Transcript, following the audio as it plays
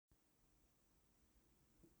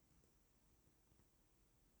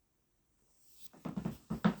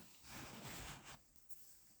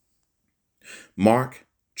Mark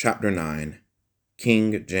chapter 9,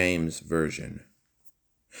 King James Version.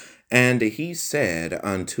 And he said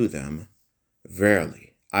unto them,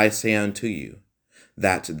 Verily I say unto you,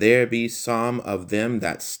 that there be some of them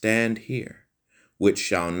that stand here, which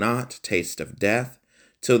shall not taste of death,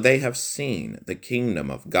 till they have seen the kingdom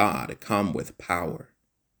of God come with power.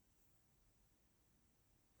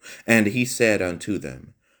 And he said unto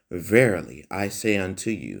them, Verily I say unto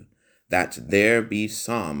you, that there be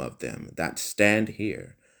some of them that stand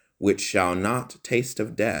here, which shall not taste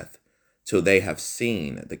of death, till they have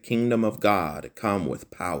seen the kingdom of God come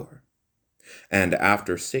with power. And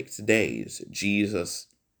after 6 days Jesus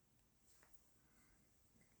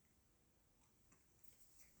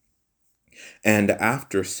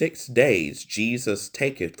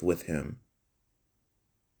taketh with him.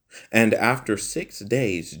 And after 6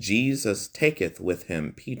 days Jesus taketh with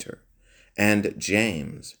him Peter, and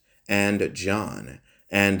James, and John,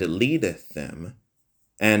 and leadeth them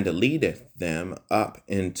up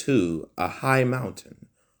into a high mountain,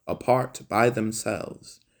 apart by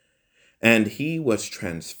themselves. And he was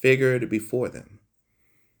transfigured before them.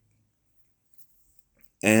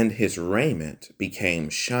 And his raiment became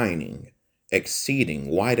shining, exceeding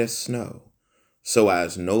white as snow, so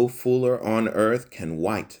as no fuller on earth can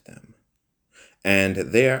white them. And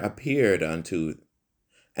there appeared unto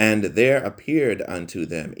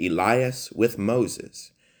them Elias with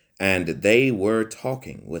Moses, and they were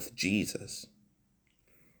talking with Jesus.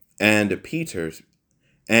 And Peter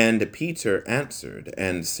answered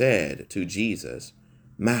and said to Jesus,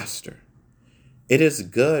 Master, it is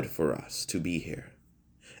good for us to be here.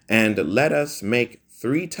 And let us make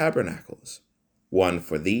 3 tabernacles, one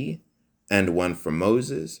for thee, and one for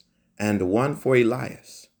Moses, and one for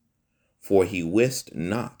Elias. For he wist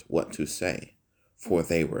not what to say, for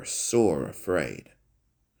they were sore afraid.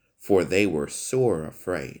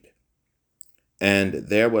 And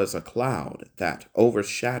there was a cloud that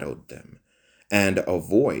overshadowed them, and a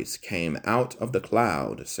voice came out of the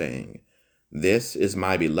cloud, saying, This is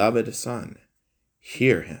my beloved Son,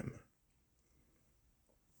 hear him.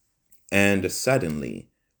 And suddenly,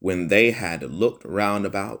 when they had looked round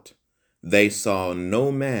about, they saw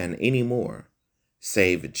no man any more,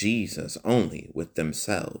 save Jesus only with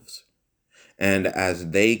themselves. And as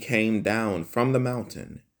they came down from the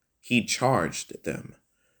mountain, he charged them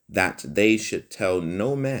that they should tell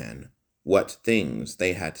no man what things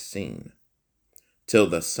they had seen, till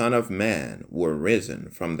the Son of Man were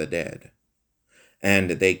risen from the dead.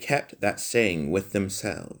 And they kept that saying with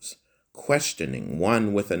themselves, questioning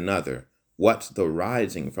one with another what the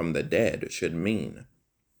rising from the dead should mean.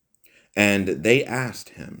 And they asked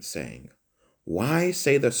him, saying, Why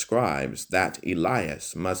say the scribes that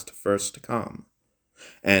Elias must first come?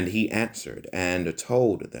 And he answered and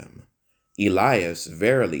told them, Elias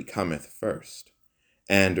verily cometh first,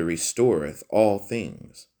 and restoreth all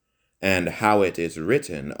things, and how it is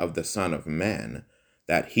written of the Son of Man,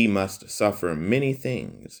 that he must suffer many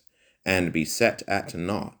things, and be set at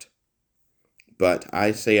naught. But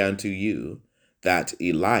I say unto you, that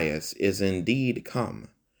Elias is indeed come,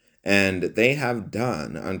 and they have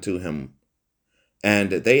done unto him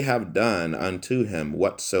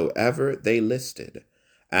whatsoever they listed,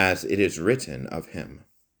 as it is written of him.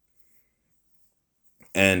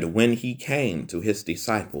 And when he came to his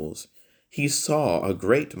disciples, he saw a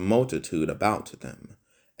great multitude about them,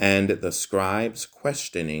 and the scribes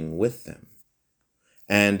questioning with them.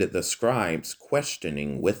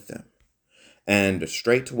 And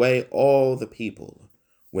straightway all the people,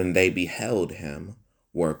 when they beheld him,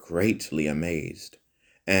 were greatly amazed,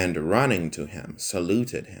 and running to him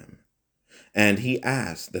saluted him. And he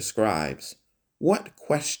asked the scribes, What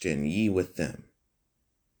question ye with them?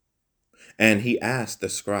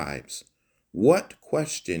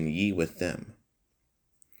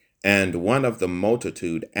 And one of the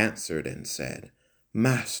multitude answered and said,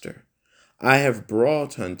 Master, I have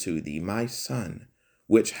brought unto thee my son,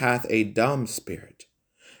 which hath a dumb spirit,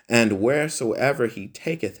 and wheresoever he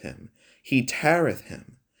taketh him, he teareth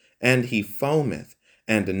him, and he foameth,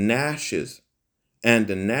 and gnasheth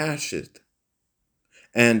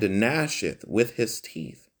with his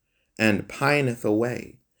teeth, and pineth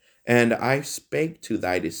away. And I spake to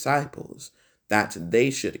thy disciples that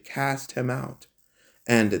they should cast him out,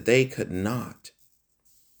 and they could not.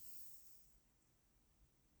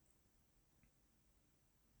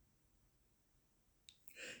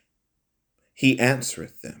 He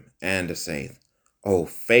answereth them, and saith, O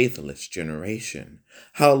faithless generation,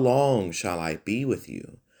 how long shall I be with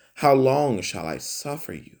you? How long shall I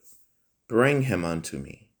suffer you? Bring him unto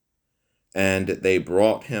me. And they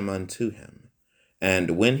brought him unto him.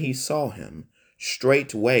 And when he saw him,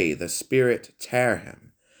 Straightway the spirit tare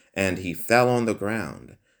him, and he fell on the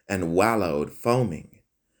ground, and wallowed foaming.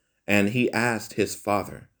 And he asked his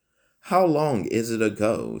father, How long is it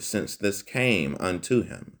ago since this came unto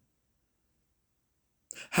him?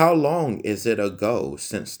 How long is it ago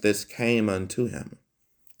since this came unto him?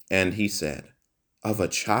 And he said, Of a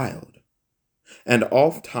child. And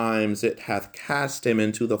oft times it hath cast him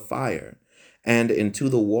into the fire, and into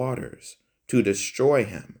the waters, to destroy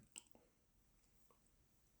him.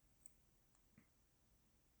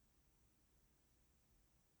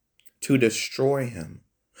 To destroy him.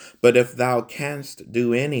 But if thou canst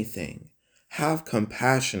do anything, have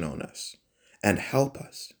compassion on us, and help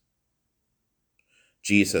us.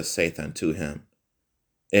 Jesus saith unto him,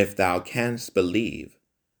 If thou canst believe,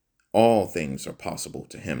 all things are possible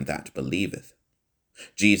to him that believeth.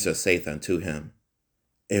 Jesus saith unto him,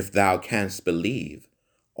 If thou canst believe,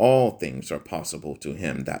 all things are possible to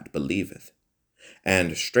him that believeth.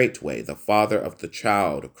 And straightway the father of the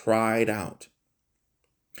child cried out.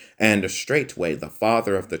 And straightway the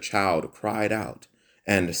father of the child cried out,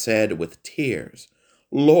 and said with tears,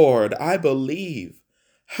 Lord, I believe,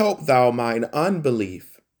 help thou mine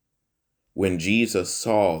unbelief. When Jesus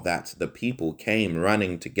saw that the people came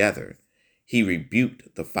running together, he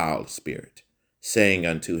rebuked the foul spirit, saying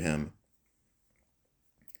unto him,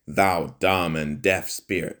 Thou dumb and deaf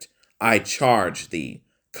spirit, I charge thee,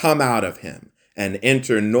 come out of him, and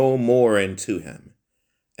enter no more into him.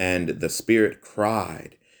 And the spirit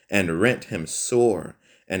cried, and rent him sore,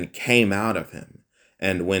 and came out of him.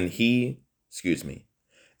 And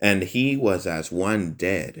and he was as one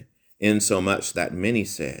dead, insomuch that many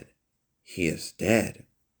said, He is dead.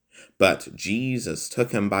 But Jesus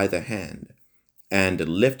took him by the hand, and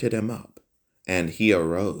lifted him up, and he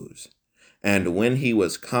arose. And when he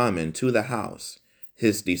was come into the house,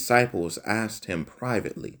 his disciples asked him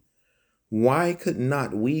privately, Why could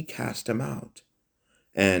not we cast him out?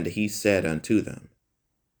 And he said unto them,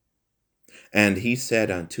 This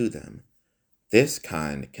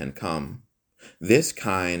kind can come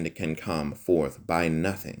forth by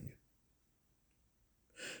nothing.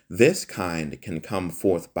 This kind can come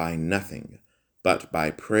forth by nothing, but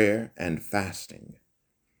by prayer and fasting.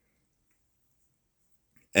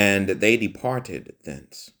 And they departed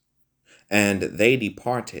thence,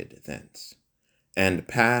 and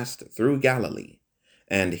passed through Galilee.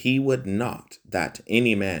 And he would not that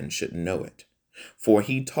any man should know it. For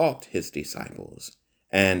he taught his disciples,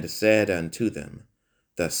 and said unto them,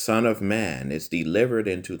 The Son of Man is delivered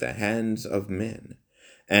into the hands of men,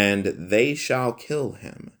 and they shall kill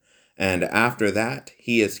him. And after that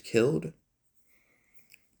he is killed,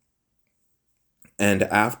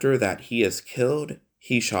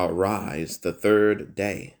 he shall rise the third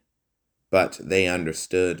day. But they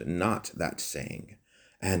understood not that saying,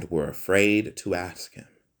 and were afraid to ask him.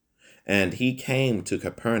 And he came to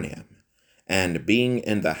Capernaum, and being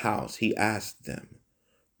in the house, he asked them,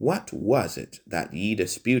 What was it that ye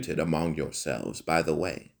disputed among yourselves by the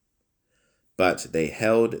way? But they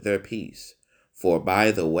held their peace, for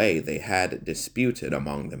by the way they had disputed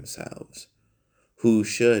among themselves, who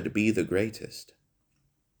should be the greatest.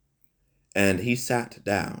 And he sat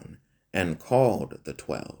down, and called the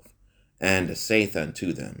 12, and saith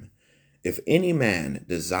unto them, If any man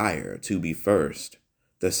desire to be first,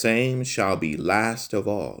 the same shall be last of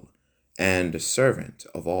all, and servant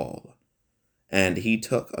of all. And he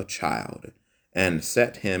took a child, and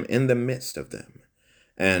set him in the midst of them.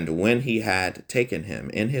 And when he had taken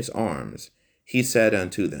him in his arms, he said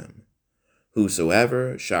unto them,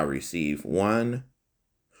 Whosoever shall receive one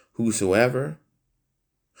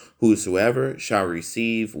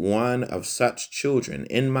of such children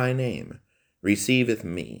in my name, receiveth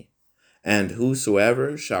me. And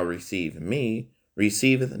whosoever shall receive me,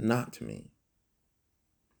 receiveth not me,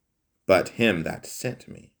 but him that sent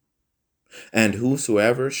me. And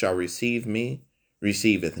whosoever shall receive me,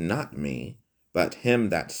 receiveth not me, but him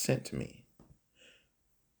that sent me.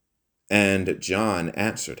 And John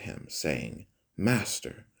answered him, saying,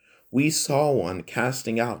 Master, we saw one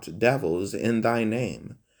casting out devils in thy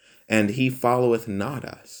name, and he followeth not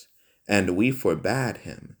us, and we forbade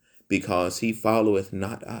him, because he followeth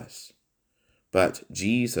not us. But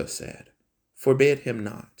Jesus said, Forbid him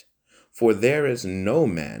not, for there is no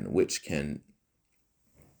man which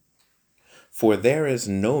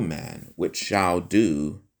shall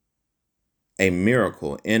do a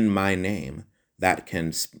miracle in my name that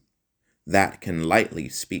can lightly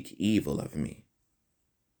speak evil of me.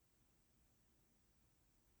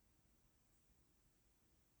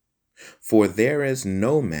 For there is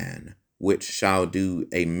no man which shall do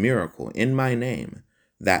a miracle in my name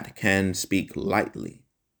that can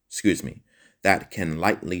that can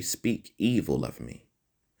lightly speak evil of me.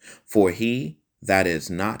 For he that is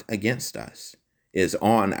not against us is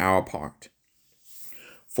on our part.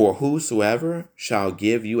 For whosoever shall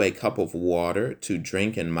give you a cup of water to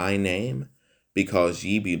drink in my name, because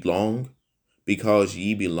ye belong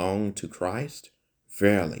to Christ,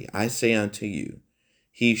 verily I say unto you,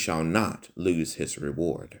 he shall not lose his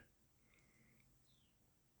reward.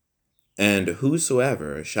 And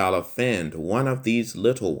whosoever shall offend one of these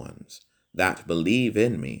little ones that believe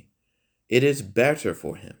in me, it is better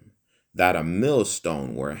for him that a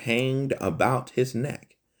millstone were hanged about his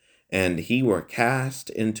neck, and he were cast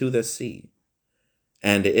into the sea.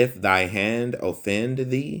 And if thy hand offend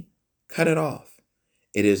thee, cut it off.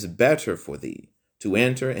 It is better for thee to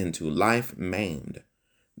enter into life maimed,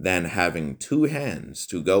 than having 2 hands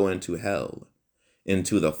to go into hell,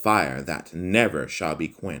 into the fire that never shall be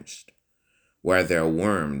quenched, where their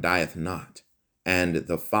worm dieth not, and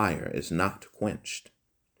the fire is not quenched.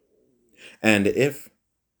 And if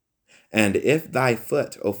thy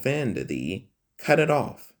foot offend thee, cut it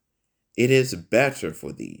off. It is better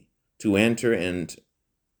for thee to enter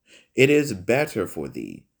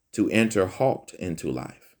halt into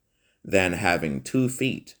life, than having 2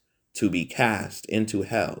 feet to be cast into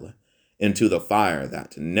hell, into the fire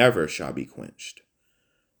that never shall be quenched,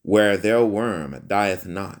 where their worm dieth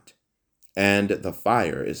not, and the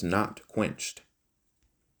fire is not quenched.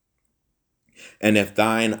 And if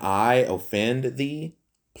thine eye offend thee,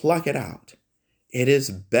 pluck it out. It is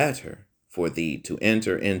better for thee to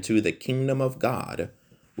enter into the kingdom of God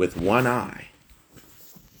with one eye.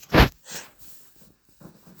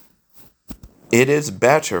 It is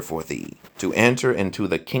better for thee to enter into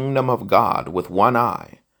the kingdom of God with one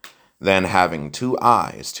eye, than having 2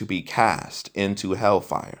 eyes to be cast into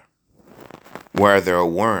hellfire, where their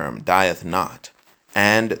worm dieth not,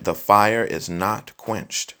 and the fire is not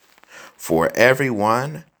quenched. For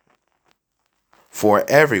everyone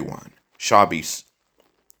shall be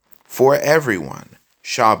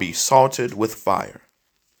salted with fire.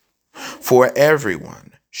 For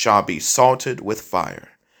everyone shall be salted with fire,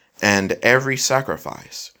 and every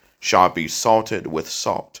sacrifice shall be salted with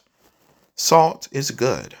salt. Salt is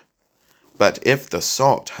good, but if the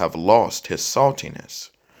salt have lost his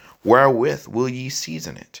saltiness, wherewith will ye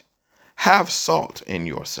season it? Have salt in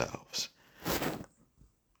yourselves.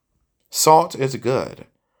 Salt is good,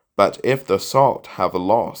 but if the salt have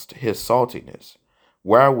lost his saltiness,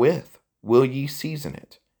 wherewith will ye season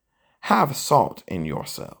it? Have salt in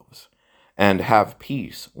yourselves, and have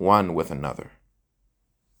peace one with another.